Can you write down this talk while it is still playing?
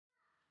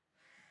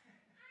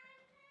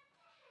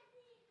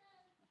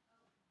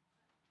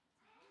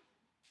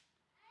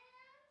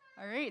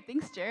All right,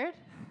 thanks, Jared.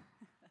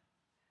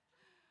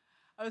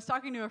 I was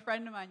talking to a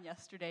friend of mine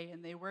yesterday,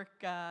 and they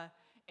work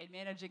in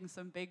managing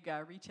some big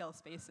retail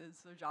spaces.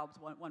 Their job's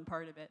one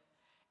part of it.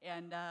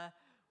 And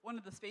one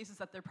of the spaces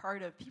that they're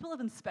part of, people have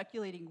been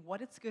speculating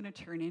what it's going to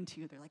turn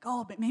into. They're like,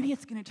 oh, but maybe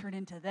it's going to turn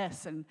into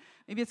this, and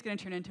maybe it's going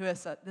to turn into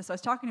this. So I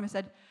was talking to him, I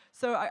said,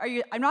 so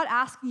I'm not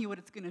asking you what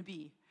it's going to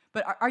be,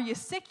 but are you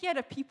sick yet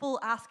of people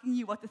asking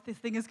you what this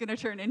thing is going to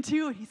turn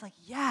into? And he's like,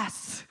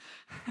 yes.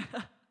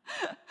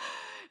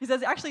 He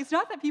says, actually, it's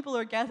not that people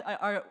have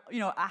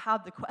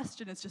the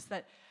question. It's just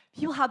that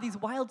people have these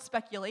wild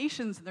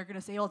speculations, and they're going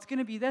to say, oh, it's going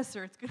to be this,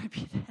 or it's going to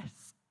be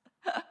this.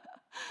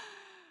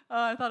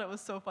 I thought it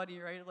was so funny,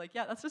 right? Like,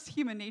 yeah, that's just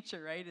human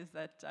nature, right? Is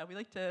that we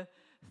like to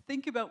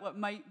think about what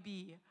might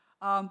be.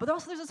 But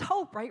also there's this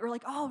hope, right? We're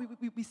like, oh,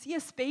 we see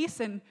a space,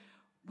 and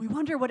we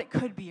wonder what it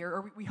could be,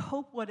 or we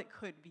hope what it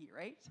could be,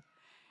 right?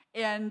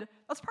 And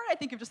that's part, I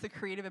think, of just the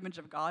creative image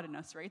of God in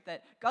us, right?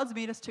 That God's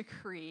made us to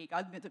create.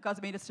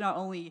 God's made us to not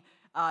only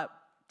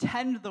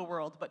tend the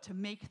world, but to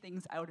make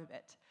things out of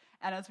it.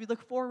 And as we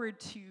look forward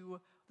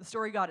to the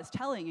story God is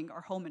telling in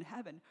our home in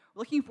heaven, we're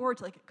looking forward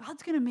to, like,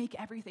 God's going to make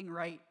everything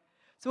right.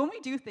 So when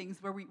we do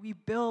things where we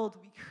build,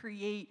 we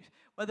create,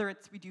 whether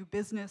we do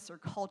business or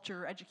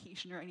culture or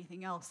education or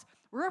anything else,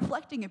 we're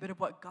reflecting a bit of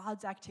what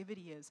God's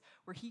activity is,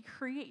 where he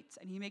creates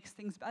and he makes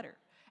things better.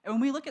 And when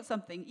we look at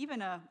something,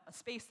 even a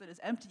space that is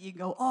empty, you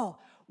go, oh,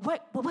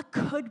 what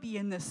could be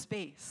in this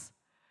space?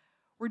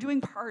 We're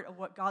doing part of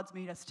what God's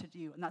made us to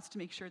do, and that's to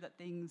make sure that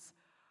things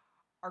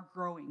are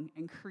growing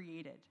and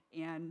created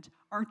and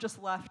aren't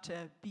just left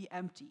to be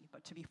empty,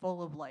 but to be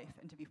full of life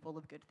and to be full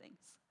of good things.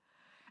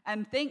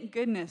 And thank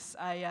goodness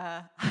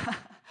I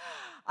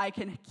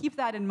can keep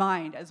that in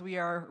mind as we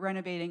are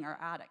renovating our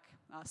attic.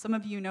 Some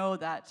of you know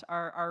that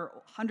our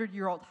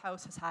 100-year-old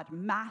house has had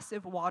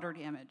massive water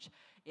damage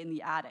in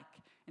the attic.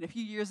 And a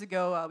few years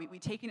ago,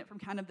 we'd taken it from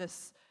kind of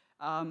this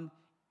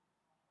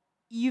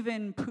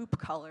even poop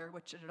color,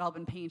 which it had all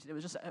been painted. It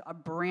was just a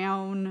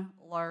brown,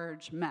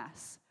 large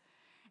mess.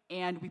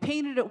 And we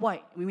painted it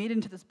white, and we made it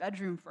into this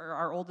bedroom for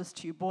our oldest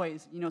two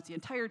boys. You know, it's the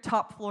entire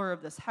top floor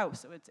of this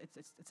house, so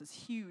it's this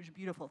huge,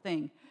 beautiful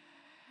thing.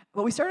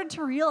 But we started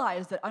to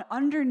realize that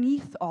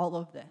underneath all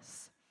of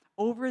this,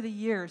 over the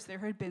years, there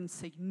had been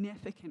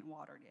significant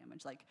water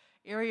damage, like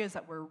areas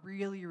that were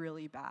really,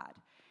 really bad.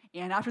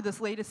 And after this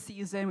latest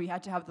season, we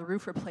had to have the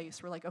roof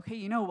replaced. We're like, okay,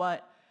 you know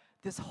what?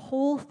 This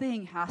whole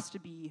thing has to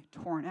be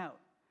torn out.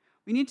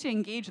 We need to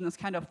engage in this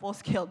kind of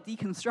full-scale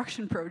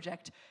deconstruction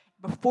project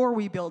before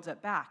we build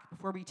it back,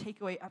 before we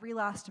take away every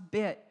last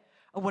bit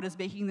of what is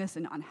making this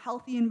an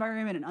unhealthy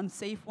environment, an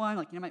unsafe one.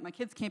 Like, you know, my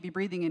kids can't be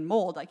breathing in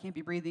mold. I can't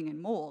be breathing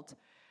in mold.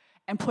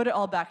 And put it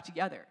all back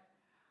together.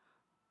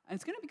 And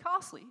it's going to be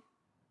costly.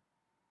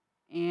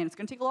 And it's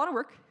going to take a lot of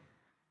work.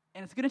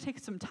 And it's going to take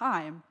some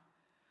time.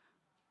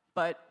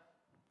 But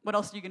what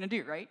else are you going to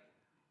do, right?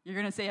 You're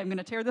going to say, I'm going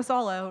to tear this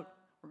all out.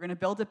 We're going to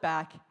build it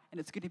back. And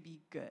it's going to be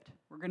good.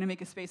 We're going to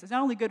make a space that's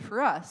not only good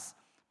for us,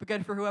 but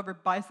good for whoever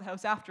buys the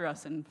house after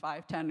us in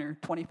 5, 10, or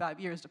 25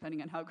 years,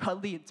 depending on how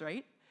God leads,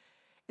 right?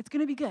 It's going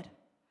to be good.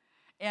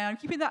 And I'm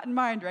keeping that in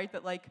mind, right?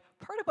 That, like,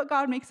 part of what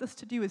God makes us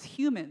to do as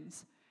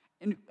humans,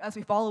 and as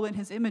we follow in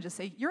his image, is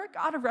say, you're a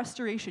God of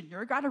restoration.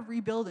 You're a God of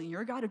rebuilding.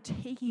 You're a God of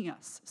taking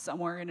us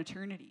somewhere in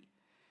eternity.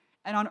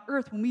 And on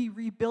earth, when we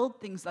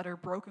rebuild things that are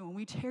broken, when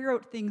we tear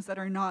out things that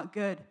are not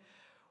good,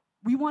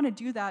 we want to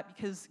do that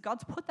because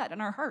God's put that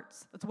in our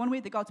hearts. That's one way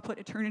that God's put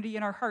eternity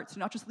in our hearts, to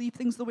not just leave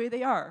things the way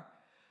they are,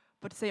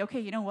 but to say, okay,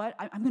 you know what?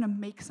 I'm going to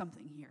make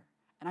something here,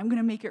 and I'm going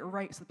to make it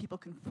right so that people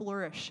can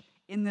flourish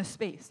in this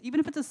space,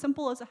 even if it's as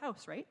simple as a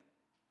house, right?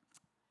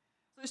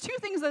 So there's two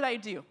things that I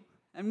do.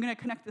 I'm going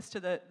to connect this to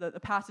the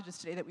passages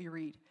today that we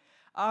read.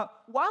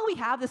 While we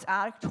have this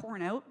attic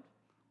torn out,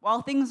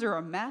 while things are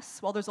a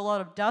mess, while there's a lot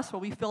of dust, while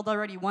we filled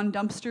already one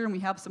dumpster and we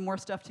have some more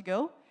stuff to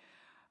go,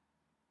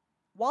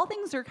 while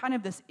things are kind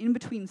of this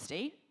in-between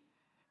state,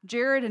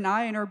 Jared and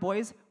I and our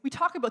boys, we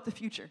talk about the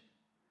future.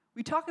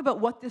 We talk about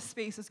what this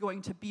space is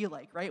going to be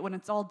like, right, when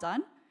it's all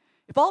done.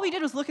 If all we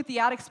did was look at the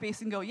attic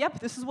space and go, yep,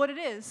 this is what it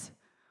is,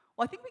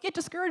 well, I think we get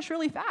discouraged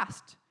really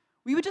fast.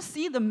 We would just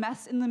see the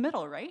mess in the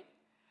middle, right?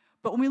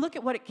 But when we look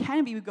at what it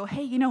can be, we go,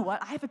 hey, you know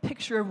what? I have a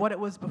picture of what it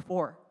was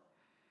before.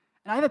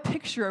 And I have a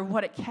picture of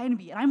what it can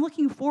be. And I'm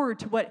looking forward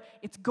to what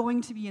it's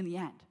going to be in the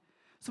end.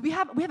 So we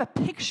have a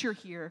picture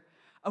here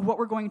of what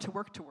we're going to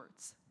work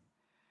towards.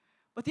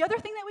 But the other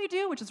thing that we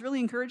do, which is really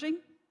encouraging,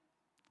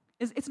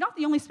 is it's not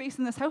the only space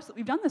in this house that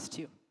we've done this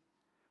to.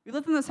 We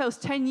lived in this house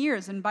 10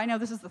 years, and by now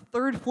this is the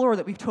third floor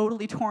that we've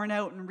totally torn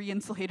out and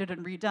re-insulated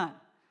and redone.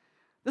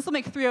 This will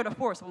make 3 out of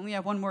 4, so we only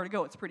have 1 more to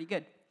go. It's pretty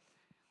good.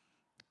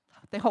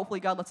 Hopefully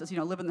God lets us,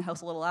 live in the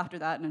house a little after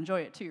that and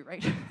enjoy it too,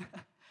 right?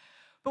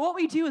 But what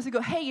we do is we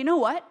go, hey, you know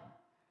what?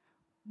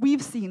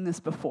 We've seen this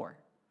before.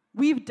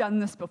 We've done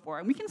this before.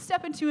 And we can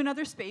step into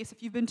another space,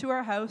 if you've been to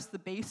our house, the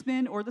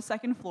basement or the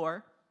second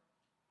floor.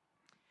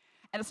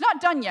 And it's not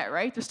done yet,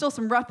 right? There's still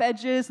some rough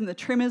edges, and the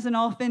trim isn't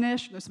all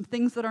finished, and there's some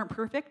things that aren't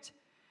perfect.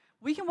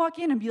 We can walk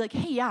in and be like,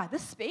 hey, yeah,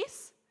 this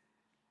space,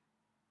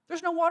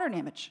 there's no water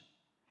damage.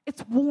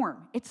 It's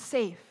warm. It's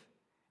safe.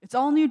 It's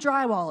all new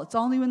drywall. It's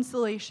all new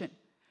insulation.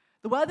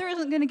 The weather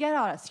isn't going to get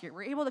at us here.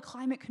 We're able to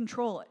climate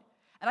control it.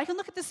 And I can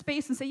look at this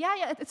space and say,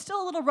 yeah, it's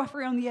still a little rough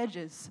around the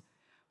edges.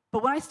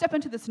 But when I step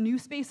into this new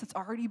space that's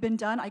already been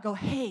done, I go,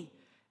 hey,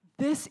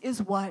 this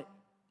is what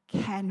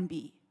can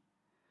be.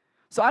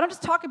 So I don't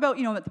just talk about,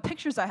 the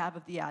pictures I have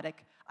of the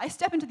attic. I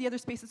step into the other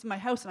spaces in my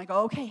house and I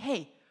go, okay,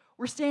 hey,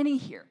 we're standing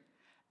here.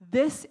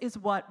 This is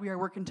what we are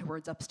working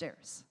towards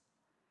upstairs.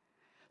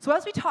 So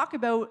as we talk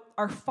about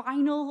our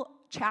final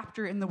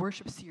chapter in the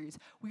worship series,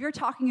 we are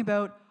talking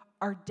about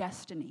our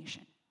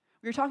destination.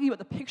 We are talking about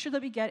the picture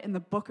that we get in the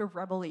book of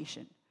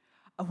Revelation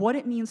of what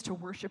it means to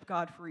worship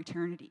God for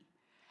eternity.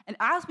 And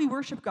as we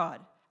worship God,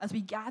 as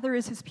we gather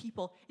as his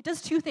people, it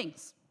does two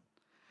things.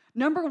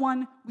 Number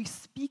one, we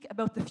speak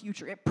about the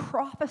future. It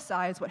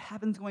prophesies what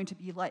heaven's going to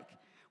be like.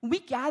 When we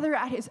gather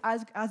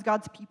as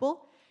God's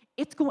people,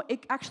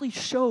 it actually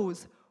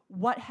shows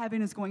what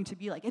heaven is going to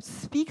be like. It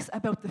speaks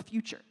about the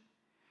future.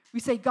 We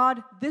say,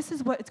 God, this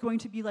is what it's going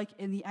to be like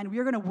in the end. We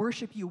are going to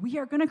worship you. We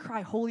are going to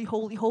cry, holy,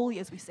 holy, holy,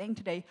 as we sang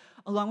today,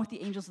 along with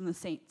the angels and the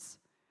saints.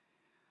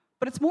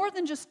 But it's more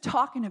than just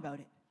talking about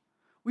it.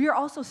 We are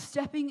also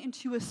stepping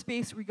into a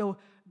space where we go,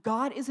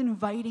 God is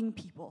inviting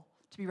people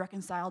to be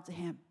reconciled to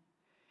him.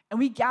 And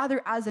we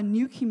gather as a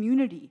new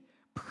community,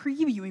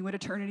 previewing what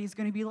eternity is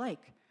going to be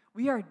like.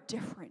 We are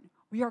different.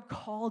 We are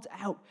called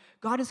out.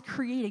 God is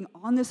creating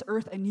on this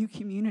earth a new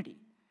community.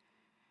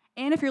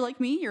 And if you're like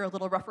me, you're a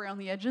little rough around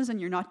the edges and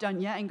you're not done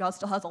yet, and God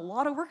still has a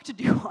lot of work to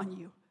do on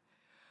you.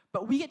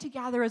 But we get to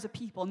gather as a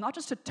people, not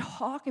just to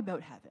talk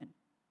about heaven,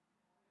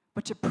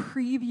 but to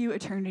preview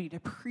eternity, to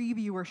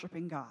preview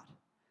worshiping God.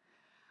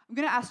 I'm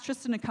going to ask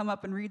Tristan to come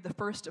up and read the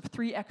first of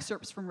 3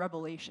 excerpts from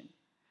Revelation.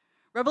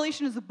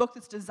 Revelation is a book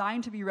that's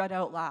designed to be read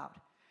out loud.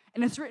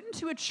 And it's written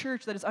to a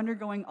church that is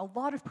undergoing a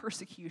lot of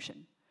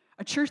persecution.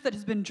 A church that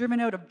has been driven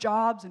out of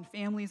jobs and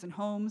families and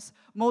homes.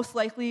 Most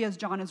likely, as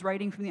John is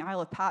writing from the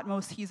Isle of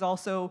Patmos, he's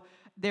also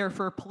there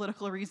for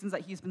political reasons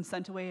that he's been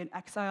sent away and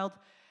exiled.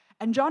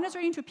 And John is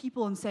writing to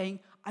people and saying,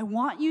 I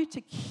want you to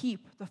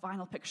keep the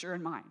final picture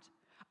in mind.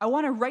 I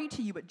want to write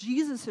to you what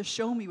Jesus has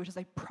shown me, which is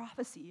a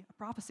prophecy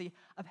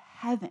of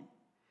heaven.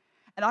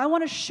 And I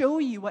want to show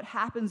you what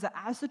happens that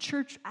as the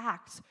church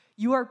acts,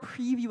 you are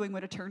previewing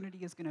what eternity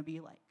is going to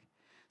be like.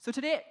 So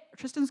today,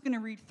 Tristan's going to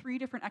read 3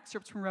 different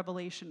excerpts from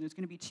Revelation. There's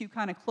going to be 2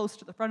 kind of close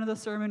to the front of the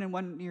sermon and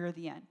 1 near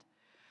the end.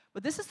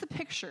 But this is the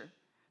picture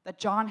that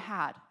John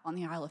had on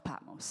the Isle of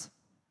Patmos.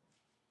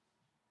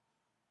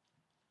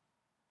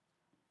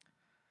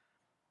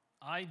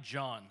 I,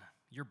 John,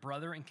 your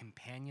brother and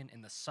companion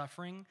in the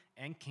suffering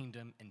and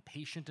kingdom and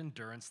patient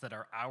endurance that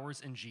are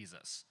ours in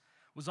Jesus,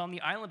 was on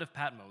the island of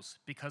Patmos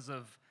because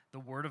of the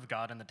word of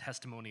God and the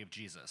testimony of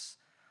Jesus.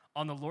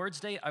 On the Lord's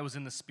day, I was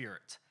in the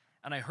Spirit,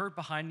 and I heard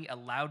behind me a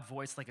loud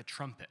voice like a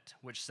trumpet,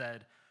 which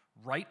said,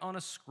 write on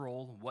a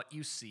scroll what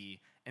you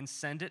see and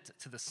send it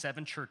to the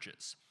 7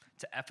 churches,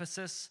 to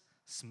Ephesus,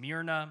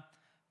 Smyrna,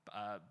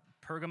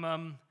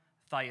 Pergamum,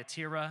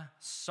 Thyatira,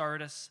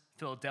 Sardis,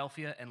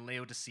 Philadelphia, and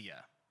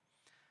Laodicea.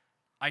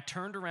 I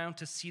turned around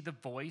to see the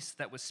voice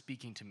that was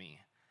speaking to me.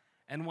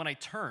 And when I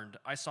turned,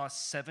 I saw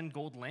 7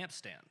 gold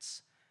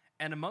lampstands.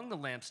 And among the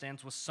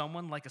lampstands was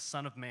someone like a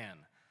son of man,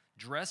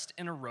 dressed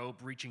in a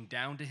robe reaching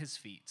down to his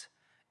feet,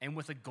 and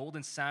with a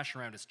golden sash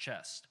around his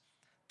chest.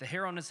 The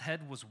hair on his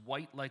head was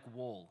white like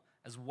wool,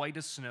 as white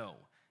as snow,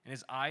 and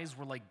his eyes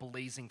were like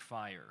blazing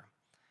fire.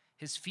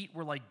 His feet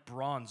were like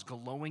bronze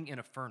glowing in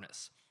a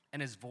furnace,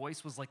 and his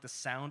voice was like the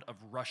sound of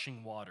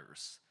rushing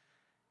waters.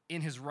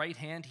 In his right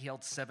hand he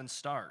held 7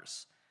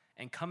 stars,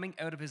 and coming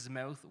out of his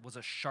mouth was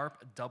a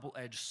sharp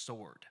double-edged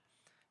sword.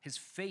 His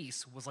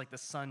face was like the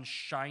sun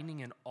shining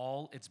in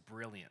all its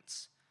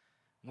brilliance.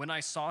 When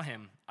I saw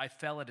him, I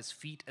fell at his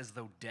feet as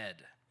though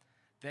dead.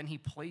 Then he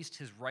placed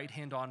his right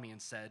hand on me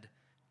and said,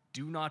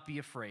 do not be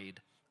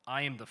afraid.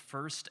 I am the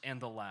first and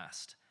the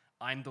last.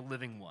 I am the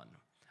living one.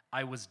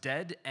 I was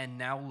dead, and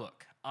now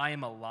look, I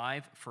am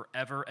alive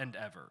forever and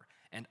ever,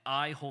 and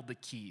I hold the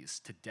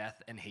keys to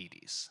death and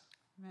Hades.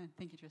 Amen.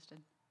 Thank you, Tristan.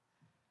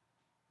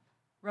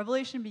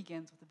 Revelation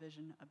begins with the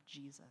vision of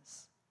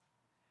Jesus.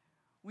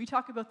 When we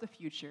talk about the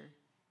future,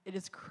 it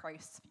is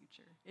Christ's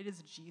future. It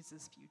is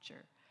Jesus'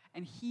 future.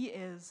 And he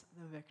is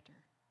the victor.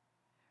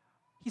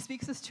 He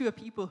speaks this to a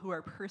people who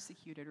are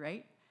persecuted,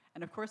 right?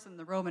 And of course, in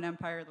the Roman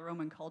Empire, the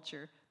Roman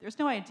culture, there's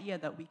no idea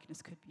that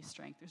weakness could be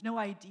strength. There's no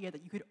idea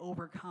that you could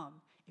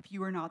overcome if you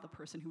were not the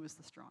person who was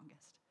the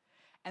strongest.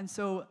 And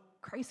so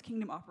Christ's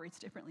kingdom operates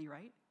differently,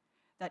 right?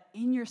 That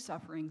in your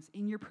sufferings,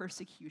 in your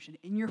persecution,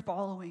 in your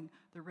following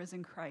the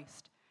risen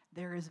Christ,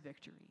 there is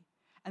victory.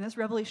 And this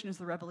revelation is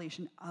the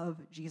revelation of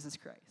Jesus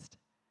Christ.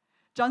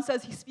 John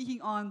says he's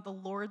speaking on the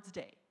Lord's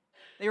day.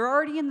 They were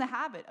already in the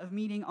habit of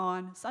meeting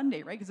on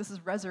Sunday, right? Because this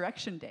is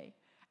Resurrection Day.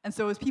 And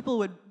so as people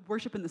would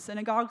worship in the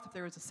synagogues, if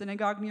there was a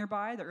synagogue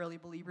nearby, the early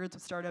believers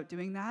would start out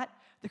doing that.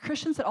 The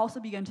Christians had also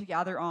begun to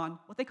gather on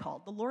what they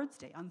called the Lord's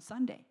Day, on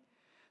Sunday.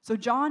 So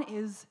John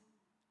is,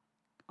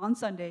 on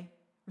Sunday,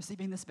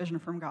 receiving this vision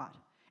from God.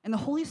 And the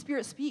Holy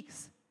Spirit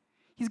speaks.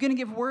 He's going to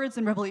give words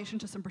in Revelation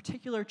to some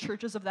particular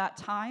churches of that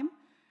time,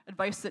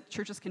 advice that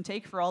churches can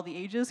take for all the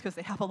ages because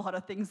they have a lot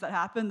of things that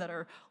happen that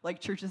are like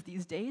churches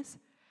these days.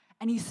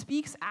 And he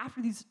speaks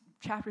after these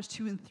chapters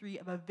 2 and 3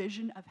 of a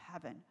vision of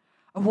heaven,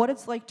 of what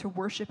it's like to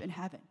worship in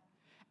heaven.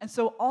 And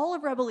so all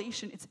of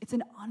Revelation, it's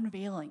an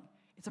unveiling.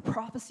 It's a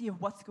prophecy of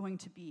what's going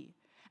to be.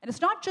 And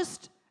it's not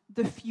just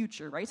the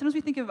future, right? Sometimes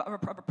we think of a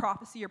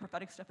prophecy or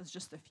prophetic stuff as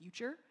just the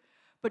future.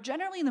 But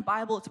generally in the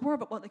Bible, it's more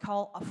about what they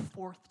call a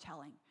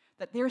forthtelling,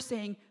 that they're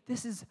saying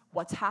this is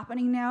what's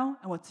happening now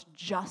and what's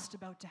just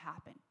about to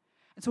happen.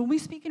 And so when we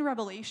speak in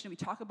Revelation, we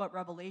talk about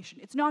Revelation,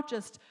 it's not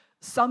just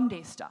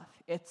someday stuff.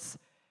 It's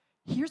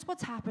here's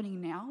what's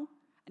happening now,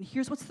 and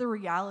here's what's the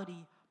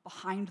reality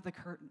behind the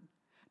curtain.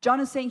 John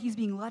is saying he's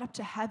being led up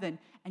to heaven,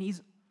 and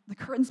the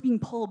curtain's being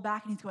pulled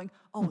back, and he's going,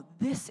 oh,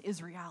 this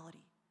is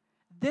reality.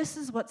 This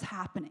is what's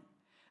happening.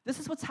 This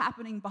is what's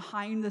happening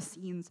behind the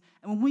scenes.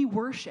 And when we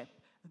worship,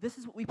 this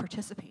is what we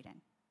participate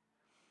in.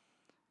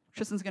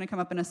 Tristan's going to come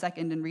up in a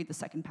second and read the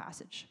second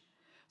passage.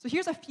 So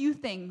here's a few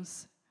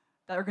things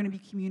that are going to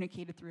be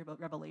communicated through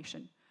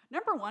Revelation.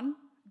 Number one,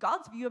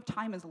 God's view of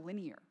time is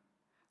linear.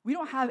 We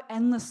don't have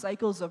endless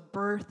cycles of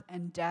birth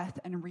and death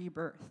and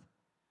rebirth.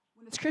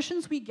 When as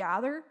Christians we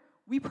gather,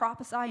 we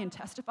prophesy and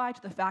testify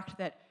to the fact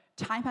that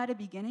time had a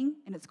beginning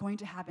and it's going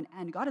to have an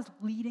end. God is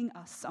leading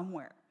us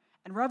somewhere.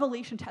 And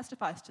Revelation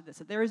testifies to this,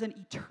 that there is an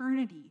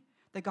eternity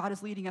that God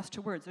is leading us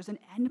towards. There's an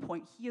end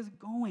point. He is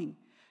going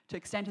to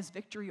extend his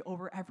victory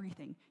over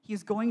everything. He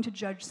is going to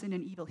judge sin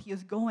and evil. He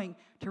is going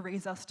to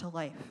raise us to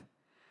life.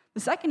 The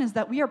second is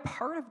that we are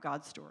part of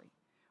God's story.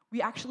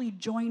 We actually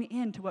join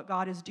in to what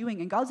God is doing,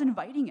 and God's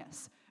inviting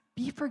us.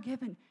 Be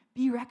forgiven,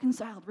 be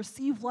reconciled,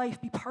 receive life,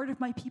 be part of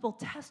my people,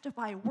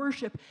 testify,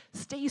 worship,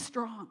 stay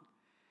strong.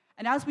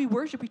 And as we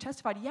worship, we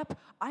testify, yep,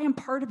 I am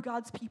part of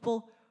God's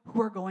people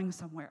who are going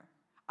somewhere.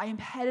 I am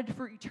headed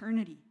for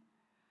eternity.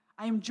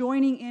 I am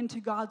joining into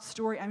God's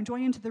story. I'm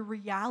joining into the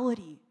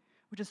reality,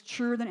 which is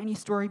truer than any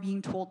story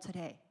being told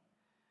today.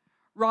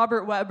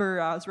 Robert Weber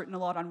has written a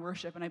lot on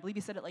worship, and I believe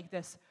he said it like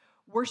this: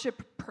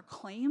 worship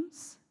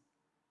proclaims,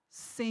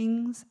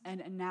 sings,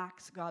 and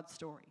enacts God's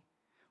story.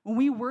 When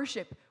we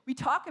worship, we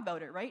talk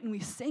about it, right? And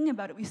we sing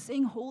about it. We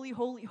sing, holy,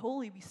 holy,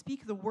 holy. We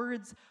speak the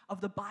words of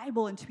the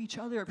Bible into each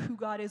other of who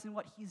God is and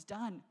what he's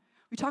done.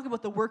 We talk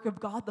about the work of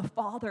God the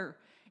Father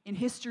in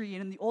history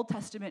and in the Old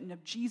Testament, and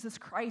of Jesus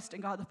Christ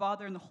and God the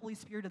Father and the Holy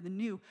Spirit in the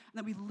New, and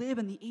that we live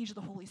in the age of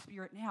the Holy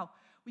Spirit now.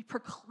 We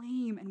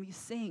proclaim and we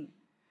sing.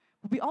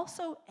 But we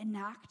also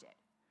enact it.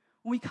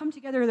 When we come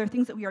together, there are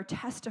things that we are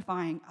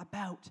testifying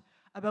about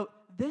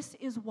this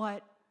is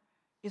what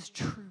is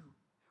true.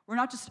 We're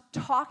not just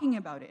talking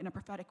about it in a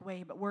prophetic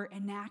way, but we're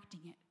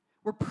enacting it.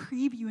 We're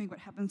previewing what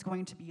heaven's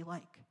going to be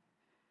like.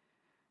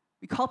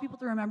 We call people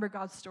to remember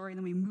God's story, and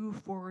then we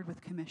move forward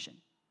with commission.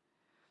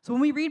 So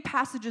when we read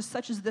passages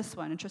such as this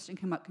one, and Tristan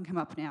can come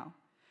up now,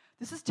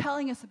 this is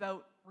telling us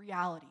about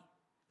reality.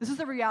 This is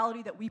the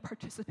reality that we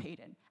participate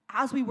in.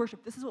 As we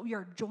worship, this is what we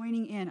are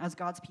joining in as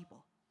God's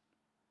people.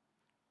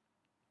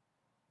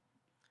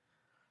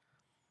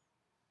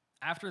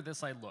 After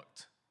this I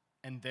looked,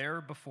 and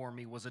there before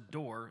me was a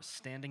door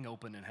standing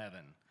open in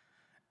heaven.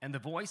 And the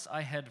voice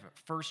I had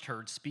first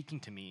heard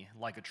speaking to me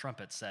like a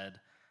trumpet said,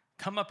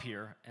 "Come up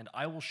here, and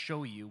I will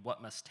show you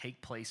what must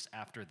take place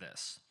after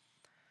this."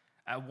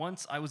 At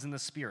once I was in the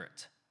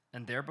Spirit,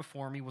 and there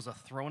before me was a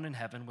throne in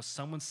heaven with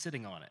someone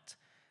sitting on it.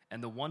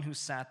 And the one who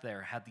sat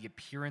there had the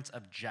appearance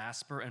of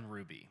jasper and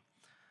ruby.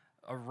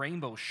 A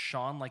rainbow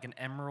shone like an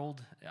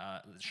emerald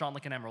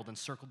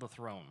encircled the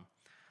throne.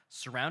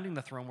 Surrounding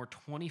the throne were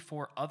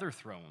 24 other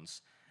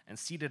thrones, and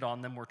seated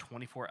on them were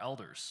 24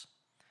 elders.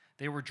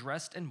 They were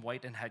dressed in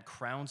white and had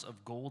crowns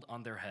of gold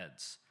on their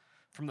heads.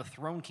 From the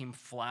throne came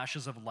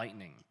flashes of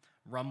lightning,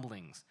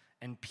 rumblings,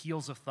 and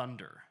peals of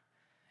thunder.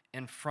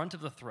 In front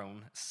of the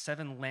throne,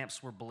 7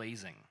 lamps were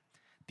blazing.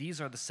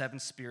 These are the 7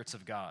 spirits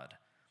of God.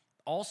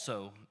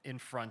 Also, in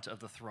front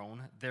of the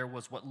throne, there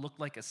was what looked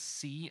like a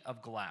sea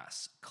of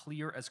glass,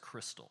 clear as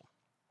crystal.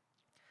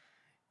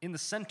 In the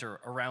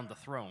center, around the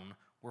throne,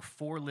 were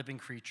 4 living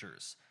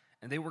creatures,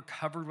 and they were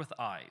covered with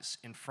eyes,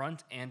 in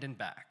front and in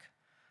back.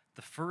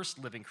 The first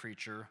living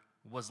creature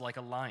was like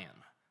a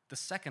lion. The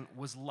second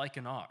was like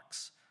an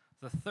ox.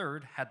 The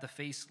third had the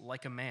face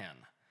like a man.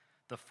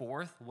 The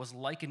fourth was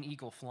like an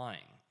eagle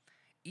flying.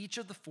 Each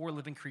of the 4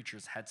 living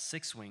creatures had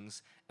 6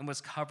 wings and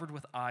was covered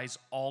with eyes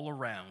all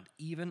around,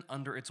 even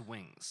under its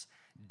wings.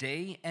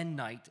 Day and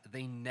night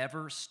they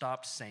never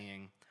stopped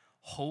saying,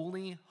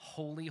 "Holy,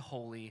 holy,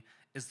 holy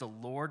is the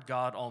Lord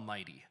God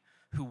Almighty,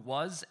 who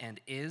was and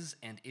is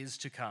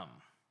to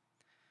come."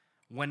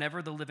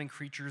 Whenever the living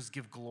creatures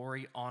give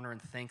glory, honor,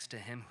 and thanks to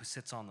him who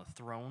sits on the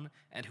throne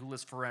and who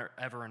lives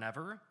forever and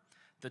ever,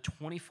 the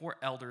 24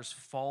 elders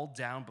fall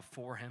down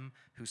before him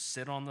who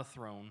sit on the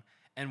throne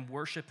and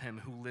worship him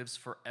who lives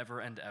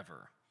forever and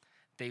ever.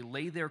 They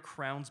lay their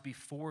crowns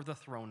before the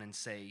throne and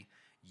say,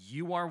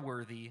 "You are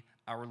worthy,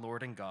 our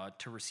Lord and God,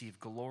 to receive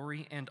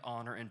glory and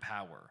honor and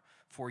power.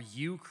 For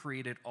you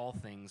created all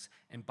things,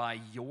 and by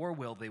your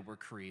will they were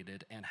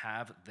created and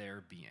have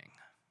their being.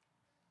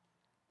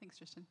 Thanks,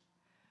 Tristan.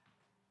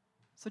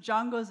 So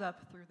John goes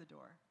up through the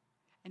door,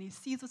 and he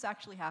sees what's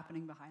actually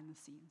happening behind the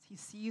scenes. He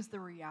sees the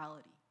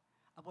reality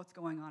of what's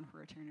going on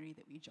for eternity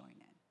that we join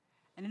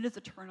in. And it is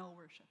eternal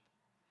worship.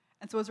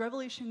 And so as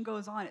Revelation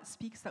goes on, it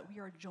speaks that we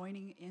are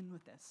joining in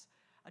with this.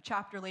 A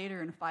chapter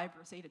later in 5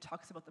 verse 8, it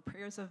talks about the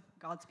prayers of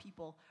God's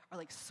people are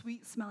like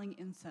sweet-smelling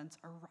incense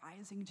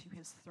arising to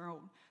his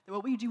throne. That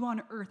what we do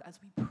on earth as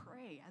we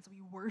pray, as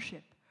we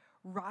worship,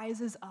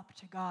 rises up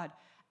to God,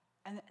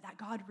 and that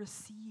God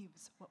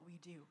receives what we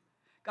do.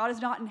 God is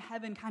not in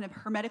heaven kind of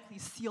hermetically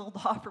sealed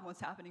off from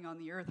what's happening on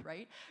the earth,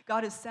 right?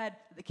 God has said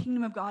that the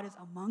kingdom of God is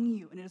among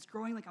you, and it is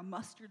growing like a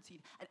mustard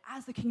seed. And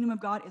as the kingdom of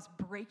God is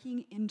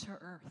breaking into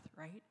earth,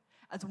 right?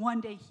 As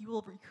one day he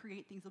will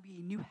recreate things, there'll be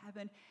a new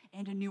heaven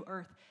and a new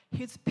earth.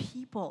 His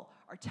people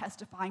are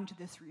testifying to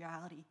this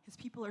reality. His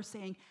people are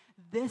saying,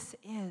 this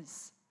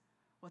is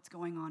what's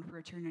going on for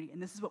eternity,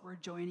 and this is what we're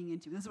joining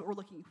into. This is what we're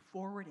looking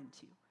forward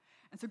into.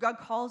 And so God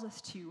calls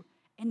us to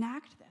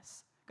enact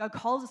this. God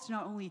calls us to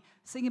not only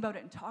sing about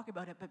it and talk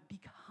about it, but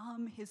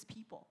become his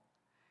people.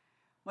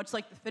 Much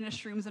like the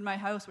finished rooms in my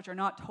house, which are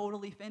not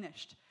totally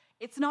finished.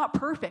 It's not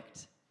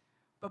perfect,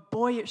 but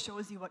boy, it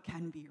shows you what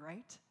can be,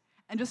 right?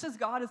 And just as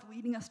God is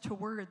leading us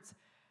towards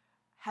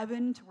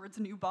heaven, towards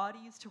new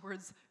bodies,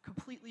 towards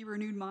completely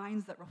renewed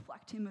minds that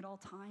reflect him at all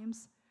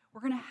times,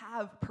 we're going to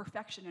have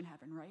perfection in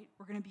heaven, right?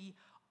 We're going to be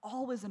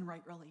always in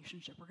right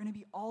relationship. We're going to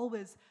be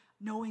always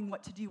knowing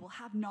what to do. We'll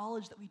have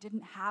knowledge that we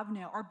didn't have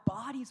now. Our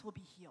bodies will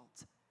be healed.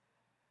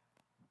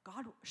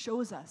 God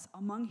shows us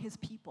among his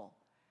people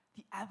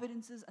the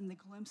evidences and the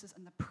glimpses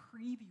and the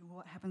preview of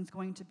what heaven's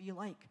going to be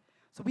like.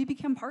 So we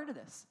become part of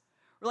this.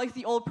 We're like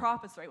the old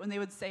prophets, right? When they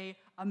would say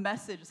a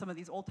message, some of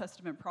these Old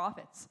Testament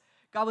prophets,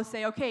 God would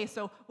say, okay,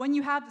 so when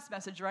you have this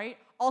message, right,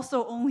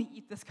 also only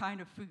eat this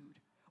kind of food,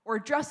 or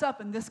dress up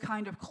in this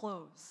kind of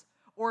clothes,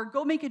 or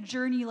go make a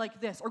journey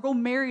like this, or go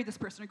marry this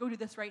person, or go do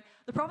this, right?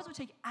 The prophets would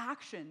take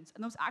actions,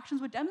 and those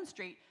actions would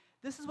demonstrate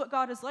this is what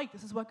God is like,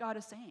 this is what God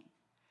is saying.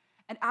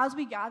 And as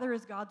we gather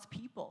as God's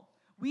people,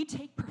 we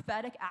take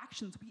prophetic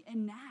actions, we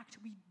enact,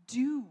 we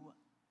do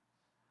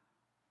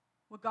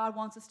what God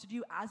wants us to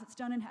do as it's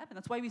done in heaven.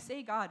 That's why we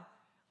say, God,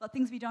 let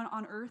things be done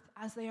on earth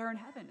as they are in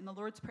heaven, in the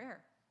Lord's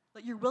Prayer.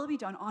 Let your will be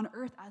done on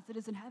earth as it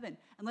is in heaven.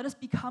 And let us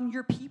become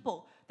your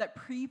people that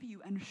preview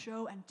and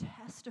show and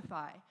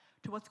testify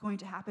to what's going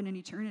to happen in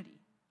eternity.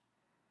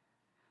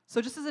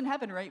 So just as in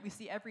heaven, right, we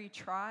see every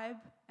tribe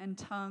and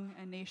tongue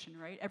and nation,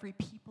 right, every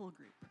people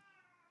group.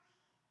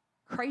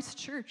 Christ's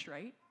church,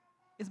 right,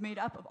 is made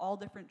up of all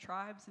different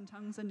tribes and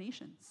tongues and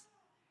nations.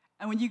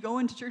 And when you go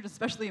into church,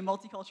 especially in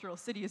multicultural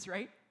cities,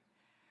 right,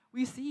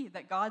 we see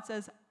that God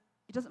says,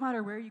 it doesn't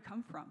matter where you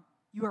come from.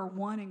 You are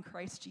one in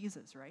Christ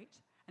Jesus, right?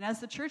 And as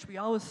the church, we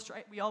always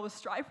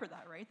strive for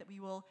that, right? That we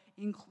will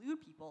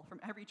include people from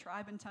every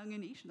tribe and tongue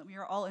and nation, that we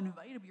are all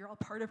invited, we are all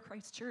part of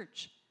Christ's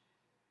church.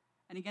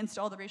 And against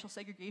all the racial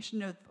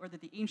segregation or the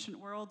ancient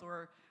world,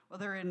 or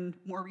whether in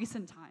more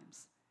recent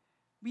times,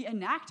 we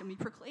enact and we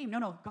proclaim,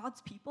 no,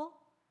 God's people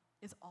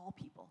is all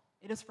people.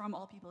 It is from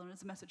all people, and it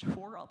is a message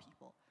for all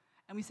people.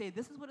 And we say,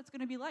 this is what it's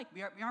going to be like.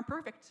 We aren't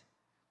perfect,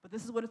 but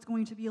this is what it's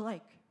going to be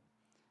like.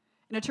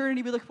 In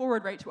eternity, we look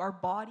forward, right, to our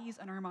bodies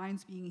and our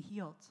minds being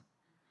healed.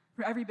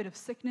 For every bit of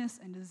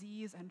sickness and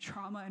disease and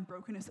trauma and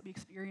brokenness that we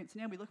experience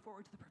now, we look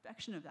forward to the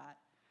perfection of that.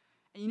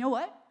 And you know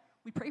what?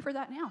 We pray for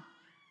that now.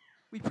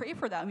 We pray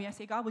for that, and we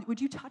say, God,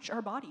 would you touch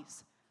our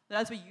bodies? That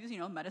as we use,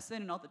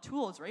 medicine and all the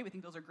tools, right? We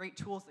think those are great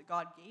tools that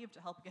God gave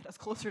to help get us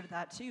closer to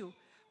that too.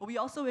 But we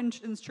also, in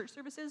church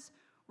services,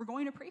 we're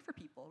going to pray for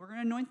people. We're going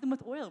to anoint them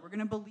with oil. We're going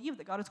to believe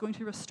that God is going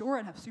to restore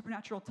and have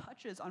supernatural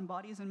touches on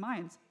bodies and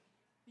minds,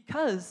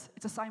 because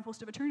it's a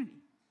signpost of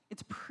eternity.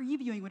 It's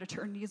previewing what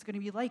eternity is going to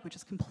be like, which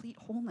is complete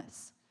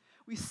wholeness.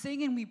 We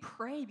sing and we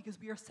pray because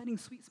we are sending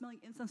sweet-smelling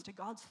incense to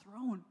God's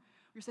throne.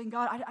 We're saying,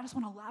 God, I just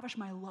want to lavish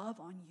my love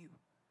on you.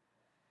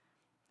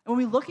 And when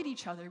we look at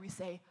each other, we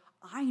say,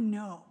 I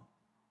know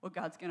what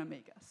God's going to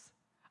make us.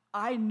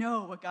 I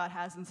know what God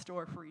has in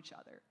store for each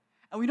other.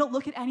 And we don't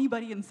look at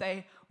anybody and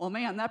say, well,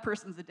 man, that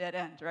person's a dead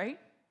end, right?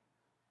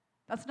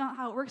 That's not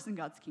how it works in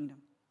God's kingdom.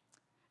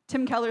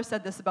 Tim Keller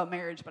said this about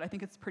marriage, but I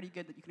think it's pretty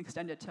good that you can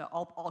extend it to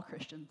all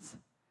Christians.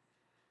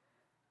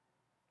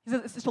 He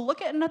says it's to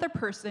look at another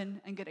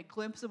person and get a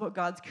glimpse of what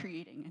God's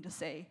creating and to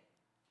say,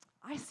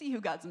 I see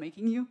who God's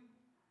making you,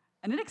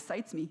 and it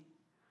excites me.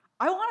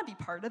 I want to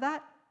be part of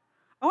that.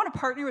 I want to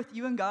partner with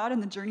you and God in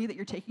the journey that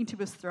you're taking to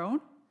his throne.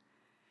 And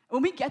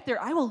when we get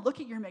there, I will look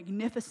at your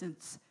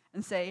magnificence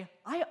and say,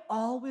 I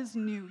always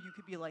knew you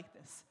could be like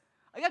this.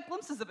 I got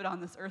glimpses of it on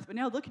this earth, but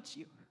now look at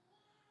you.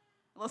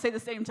 And they'll say the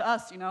same to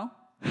us,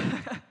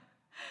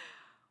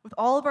 With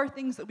all of our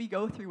things that we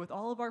go through, with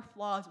all of our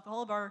flaws, with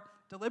all of our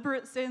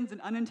deliberate sins and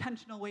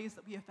unintentional ways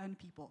that we offend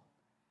people,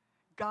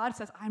 God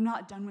says, I'm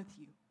not done with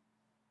you.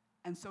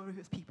 And so do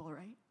his people,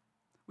 right?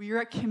 We are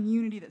a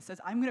community that says,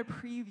 I'm going to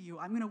preview,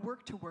 I'm going to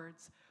work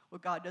towards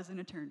what God does in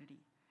eternity,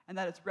 and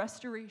that is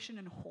restoration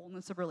and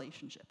wholeness of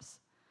relationships.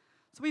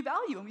 So we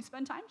value when we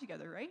spend time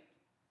together, right?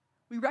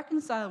 We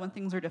reconcile when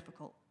things are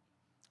difficult.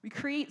 We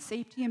create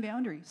safety and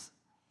boundaries.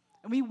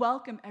 And we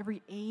welcome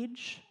every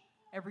age,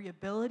 every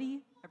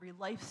ability, every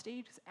life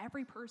stage, because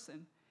every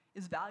person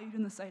is valued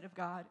in the sight of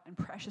God and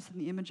precious in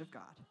the image of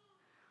God.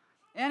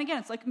 And again,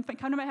 it's like if you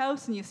come to my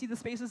house and you see the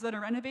spaces that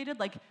are renovated,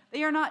 like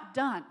they are not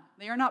done.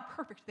 They are not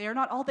perfect. They are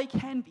not all they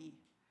can be.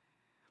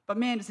 But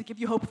man, does it give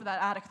you hope for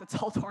that attic that's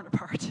all torn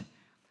apart?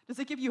 Does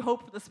it give you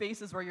hope for the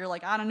spaces where you're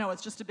like, I don't know,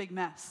 it's just a big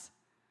mess?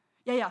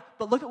 Yeah,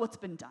 but look at what's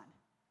been done.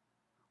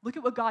 Look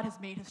at what God has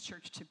made his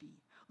church to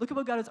be. Look at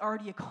what God has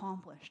already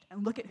accomplished,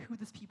 and look at who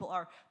these people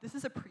are. This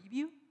is a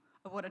preview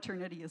of what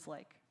eternity is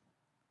like.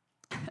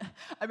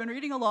 I've been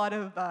reading a lot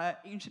of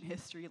ancient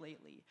history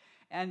lately,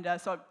 and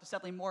so there's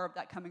definitely more of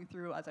that coming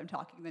through as I'm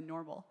talking than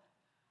normal.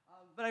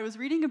 But I was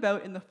reading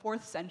about, in the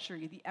 4th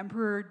century, the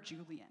Emperor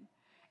Julian.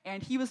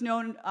 And he was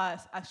known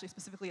actually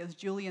specifically as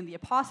Julian the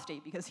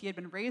Apostate because he had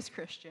been raised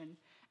Christian,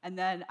 and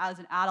then as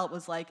an adult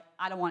was like,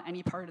 I don't want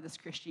any part of this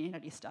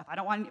Christianity stuff. I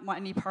don't want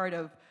any part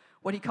of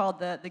what he called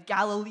the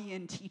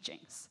Galilean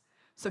teachings.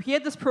 So he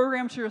had this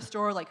program to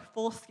restore like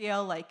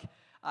full-scale like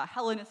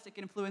Hellenistic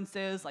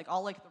influences, like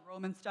all like the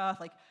Roman stuff.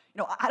 Like,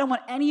 I don't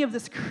want any of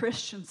this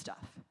Christian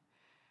stuff.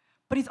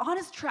 But he's on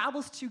his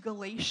travels to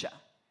Galatia.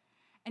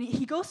 And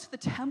he goes to the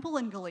temple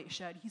in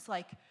Galatia, and he's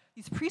like,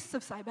 these priests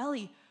of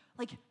Cybele,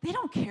 like, they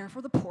don't care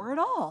for the poor at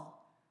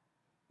all.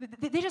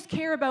 They just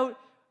care about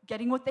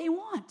getting what they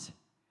want.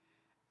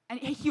 And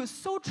he was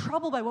so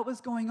troubled by what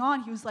was going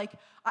on. He was like,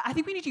 I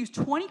think we need to use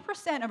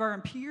 20% of our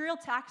imperial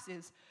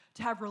taxes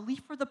to have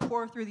relief for the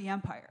poor through the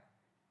empire.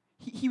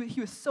 He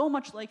was so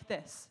much like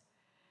this.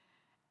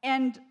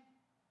 And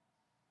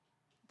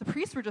the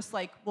priests were just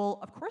like, well,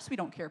 of course we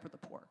don't care for the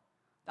poor.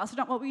 That's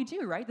not what we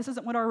do, right? This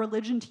isn't what our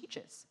religion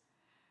teaches.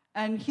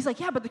 And he's like,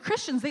 yeah, but the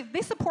Christians,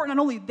 they support not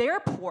only their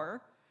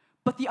poor,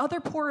 but the other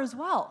poor as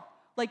well.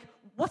 Like,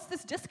 what's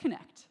this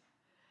disconnect?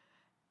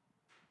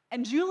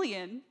 And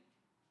Julian,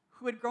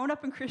 who had grown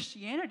up in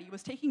Christianity,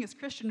 was taking his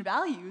Christian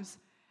values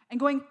and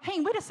going, hey,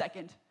 wait a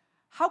second.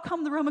 How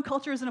come the Roman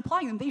culture isn't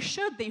applying them? They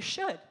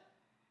should.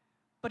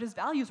 But his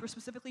values were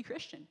specifically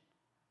Christian,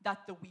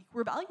 that the weak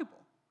were valuable,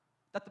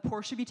 that the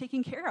poor should be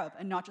taken care of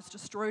and not just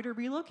destroyed or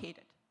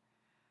relocated.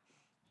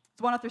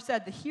 As one author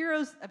said, the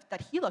heroes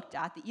that he looked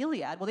at, the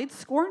Iliad, well, they'd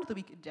scorned the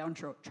weak and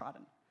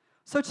downtrodden.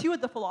 So too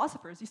would the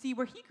philosophers. You see,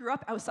 where he grew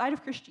up outside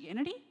of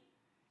Christianity,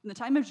 in the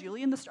time of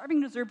Julian, the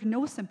starving deserved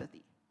no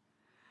sympathy.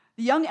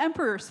 The young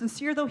emperor,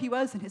 sincere though he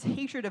was in his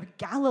hatred of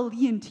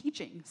Galilean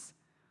teachings,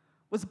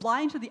 was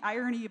blind to the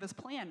irony of his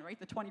plan, right?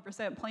 The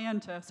 20% plan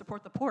to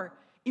support the poor.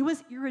 It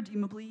was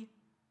irredeemably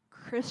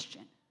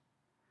Christian.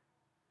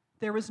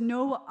 There was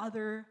no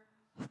other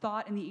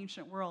thought in the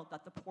ancient world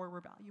that the poor were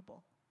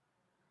valuable.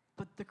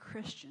 But the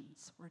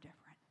Christians were different.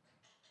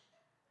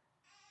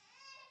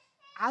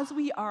 As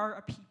we are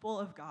a people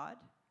of God,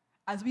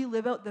 as we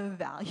live out the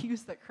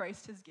values that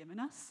Christ has given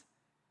us,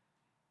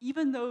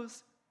 even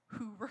those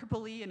who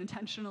verbally and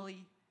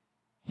intentionally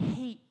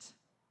hate,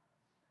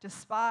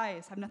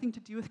 despise, have nothing to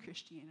do with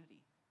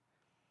Christianity,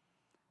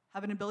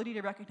 have an ability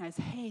to recognize,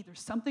 hey,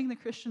 there's something the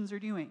Christians are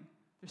doing.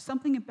 There's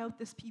something about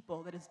this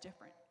people that is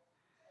different.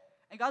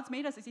 And God's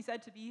made us, as he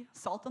said, to be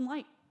salt and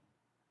light.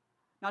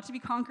 Not to be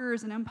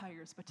conquerors and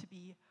empires, but to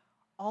be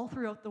all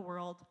throughout the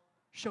world,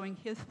 showing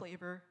his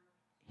flavor,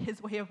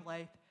 his way of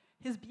life,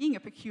 his being a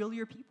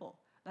peculiar people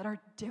that are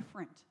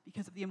different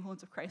because of the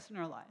influence of Christ in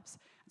our lives.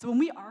 So when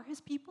we are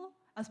his people,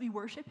 as we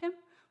worship him,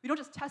 we don't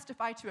just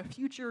testify to a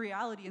future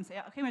reality and say,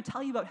 okay, I'm going to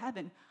tell you about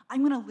heaven.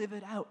 I'm going to live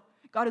it out.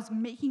 God is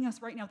making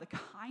us right now the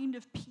kind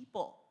of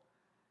people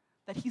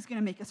that he's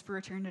going to make us for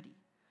eternity.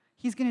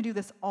 He's going to do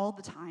this all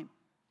the time.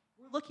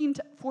 We're looking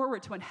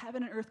forward to when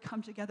heaven and earth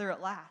come together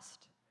at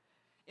last.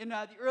 In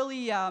the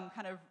early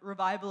kind of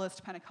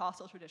revivalist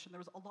Pentecostal tradition, there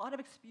was a lot of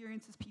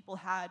experiences people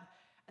had,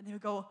 and they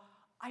would go,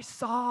 I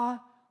saw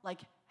like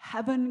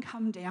heaven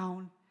come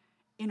down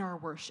in our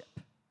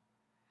worship.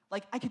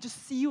 Like I could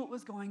just see what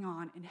was going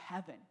on in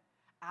heaven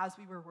as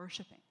we were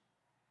worshiping.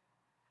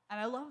 And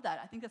I love that.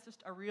 I think that's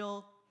just a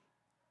real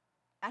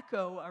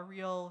echo, a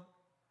real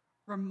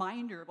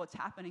reminder of what's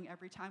happening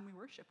every time we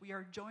worship. We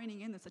are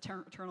joining in this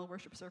eternal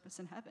worship service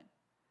in heaven.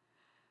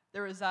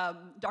 There was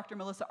Dr.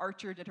 Melissa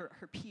Archer did her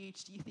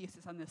PhD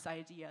thesis on this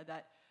idea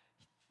that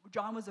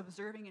John was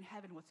observing in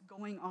heaven what's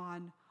going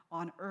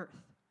on earth,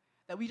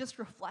 that we just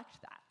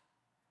reflect that.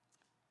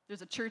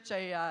 There's a church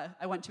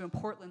I went to in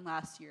Portland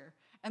last year,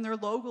 and their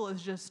logo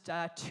is just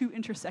two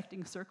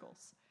intersecting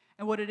circles.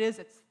 And what it is,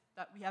 it's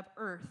that we have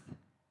earth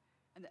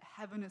and that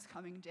heaven is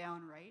coming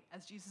down, right?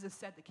 As Jesus has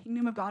said, the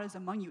kingdom of God is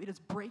among you. It is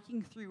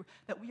breaking through,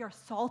 that we are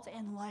salt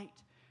and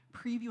light,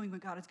 previewing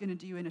what God is going to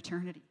do in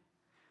eternity.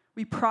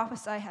 We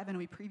prophesy heaven and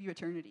we preview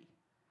eternity.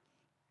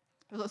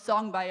 There's a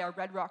song by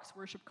Red Rocks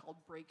Worship called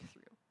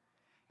Breakthrough.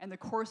 And the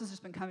chorus has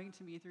just been coming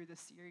to me through this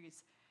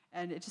series.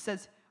 And it just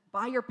says,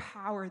 by your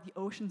power, the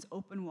oceans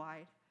open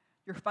wide.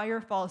 Your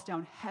fire falls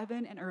down,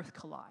 heaven and earth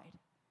collide.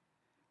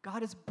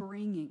 God is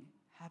bringing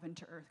heaven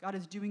to earth. God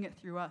is doing it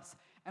through us.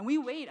 And we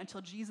wait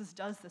until Jesus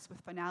does this with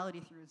finality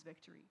through his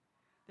victory.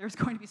 There's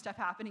going to be stuff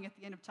happening at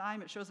the end of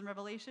time. It shows in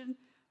Revelation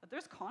that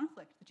there's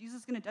conflict, that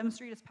Jesus is going to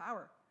demonstrate his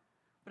power.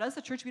 But as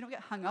the church, we don't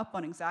get hung up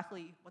on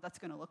exactly what that's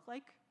going to look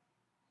like.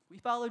 We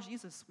follow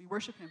Jesus. We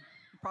worship him.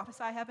 We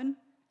prophesy heaven,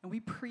 and we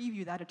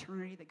preview that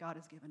eternity that God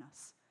has given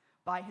us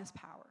by his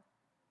power.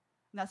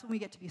 And that's when we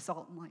get to be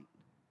salt and light.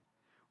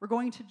 We're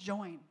going to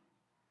join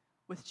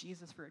with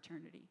Jesus for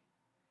eternity.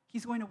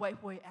 He's going to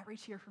wipe away every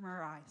tear from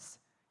our eyes.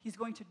 He's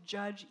going to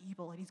judge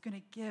evil, and he's going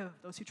to give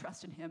those who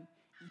trust in him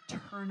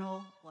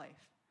eternal life.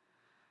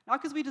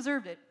 Not because we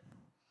deserved it,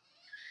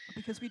 but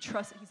because we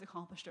trust that he's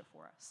accomplished it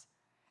for us.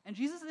 And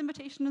Jesus'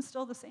 invitation is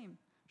still the same.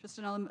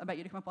 Tristan, I'll invite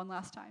you to come up one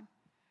last time.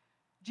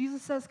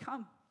 Jesus says,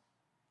 come,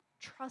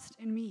 trust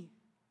in me.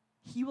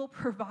 He will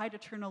provide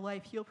eternal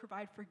life. He'll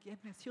provide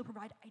forgiveness. He'll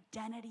provide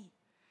identity.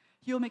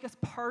 He'll make us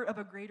part of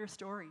a greater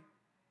story.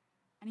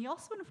 And he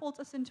also enfolds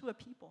us into a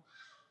people.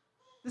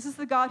 This is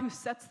the God who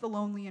sets the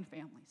lonely in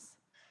families.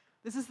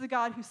 This is the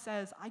God who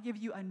says, I give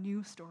you a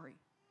new story.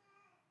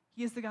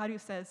 He is the God who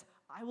says,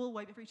 I will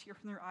wipe every tear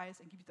from their eyes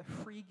and give you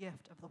the free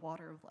gift of the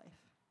water of life.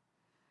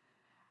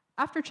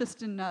 After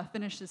Tristan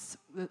finishes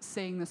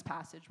saying this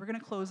passage, we're going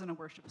to close in a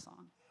worship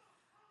song.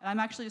 And I'm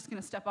actually just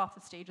going to step off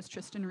the stage as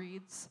Tristan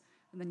reads,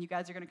 and then you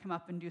guys are going to come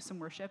up and do some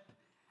worship.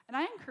 And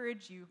I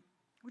encourage you,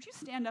 would you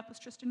stand up as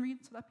Tristan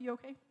reads? Would that be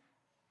okay?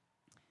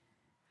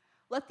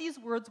 Let these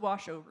words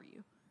wash over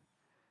you.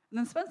 And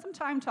then spend some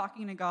time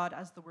talking to God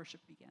as the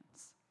worship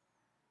begins.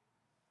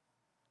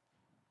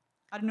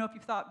 I don't know if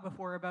you've thought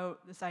before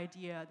about this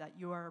idea that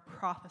you are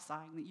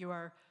prophesying, that you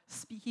are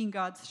speaking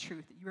God's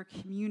truth, that you are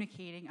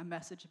communicating a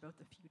message about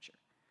the future.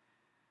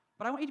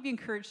 But I want you to be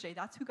encouraged today.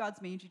 That's who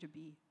God's made you to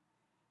be.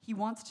 He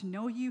wants to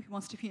know you. He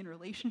wants to be in a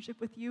relationship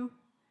with you.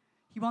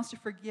 He wants to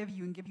forgive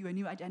you and give you a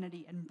new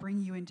identity and bring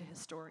you into his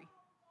story.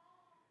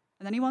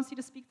 And then he wants you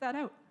to speak that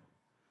out.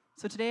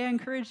 So today I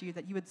encourage you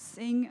that you would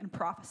sing and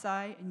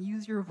prophesy and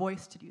use your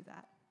voice to do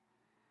that.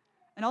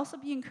 And also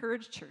be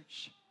encouraged,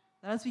 church,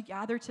 that as we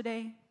gather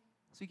today,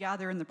 as we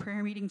gather in the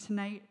prayer meeting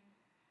tonight,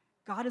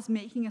 God is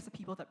making us a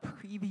people that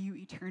preview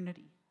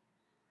eternity.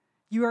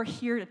 You are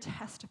here to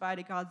testify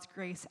to God's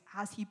grace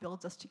as he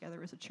builds us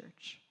together as a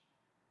church.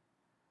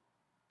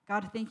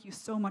 God, thank you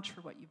so much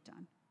for what you've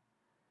done.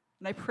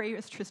 And I pray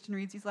as Tristan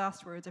reads these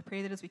last words, I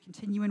pray that as we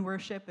continue in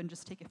worship and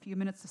just take a few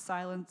minutes of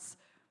silence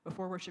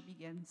before worship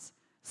begins,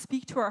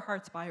 speak to our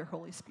hearts by your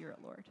Holy Spirit,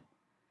 Lord.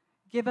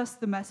 Give us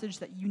the message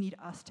that you need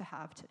us to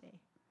have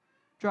today.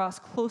 Draw us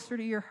closer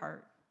to your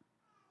heart.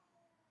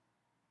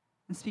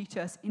 And speak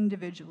to us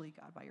individually,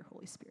 God, by your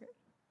Holy Spirit.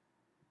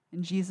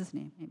 In Jesus'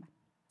 name, amen.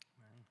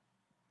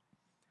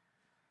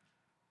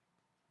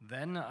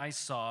 Then I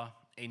saw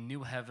a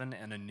new heaven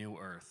and a new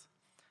earth.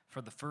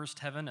 For the first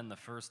heaven and the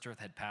first earth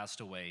had passed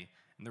away,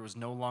 and there was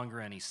no longer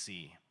any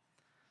sea.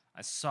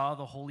 I saw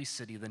the holy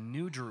city, the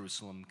new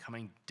Jerusalem,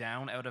 coming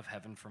down out of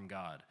heaven from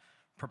God,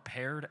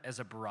 prepared as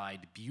a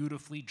bride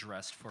beautifully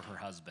dressed for her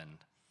husband.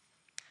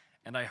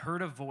 And I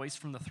heard a voice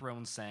from the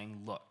throne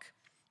saying, look,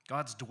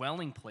 God's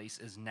dwelling place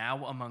is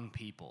now among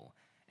people,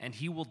 and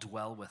he will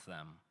dwell with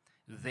them.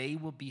 They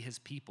will be his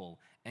people,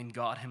 and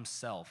God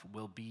himself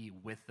will be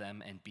with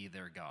them and be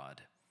their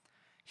God.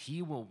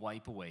 He will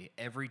wipe away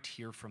every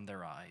tear from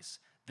their eyes.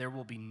 There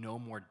will be no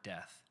more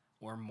death,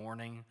 or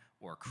mourning,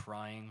 or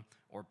crying,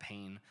 or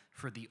pain,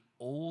 for the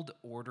old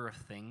order of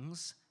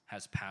things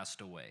has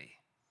passed away.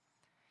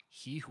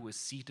 He who is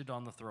seated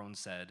on the throne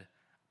said,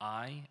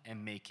 I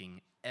am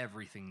making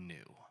everything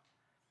new.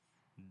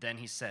 Then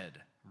he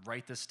said,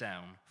 write this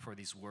down, for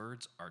these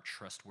words are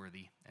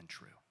trustworthy and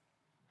true.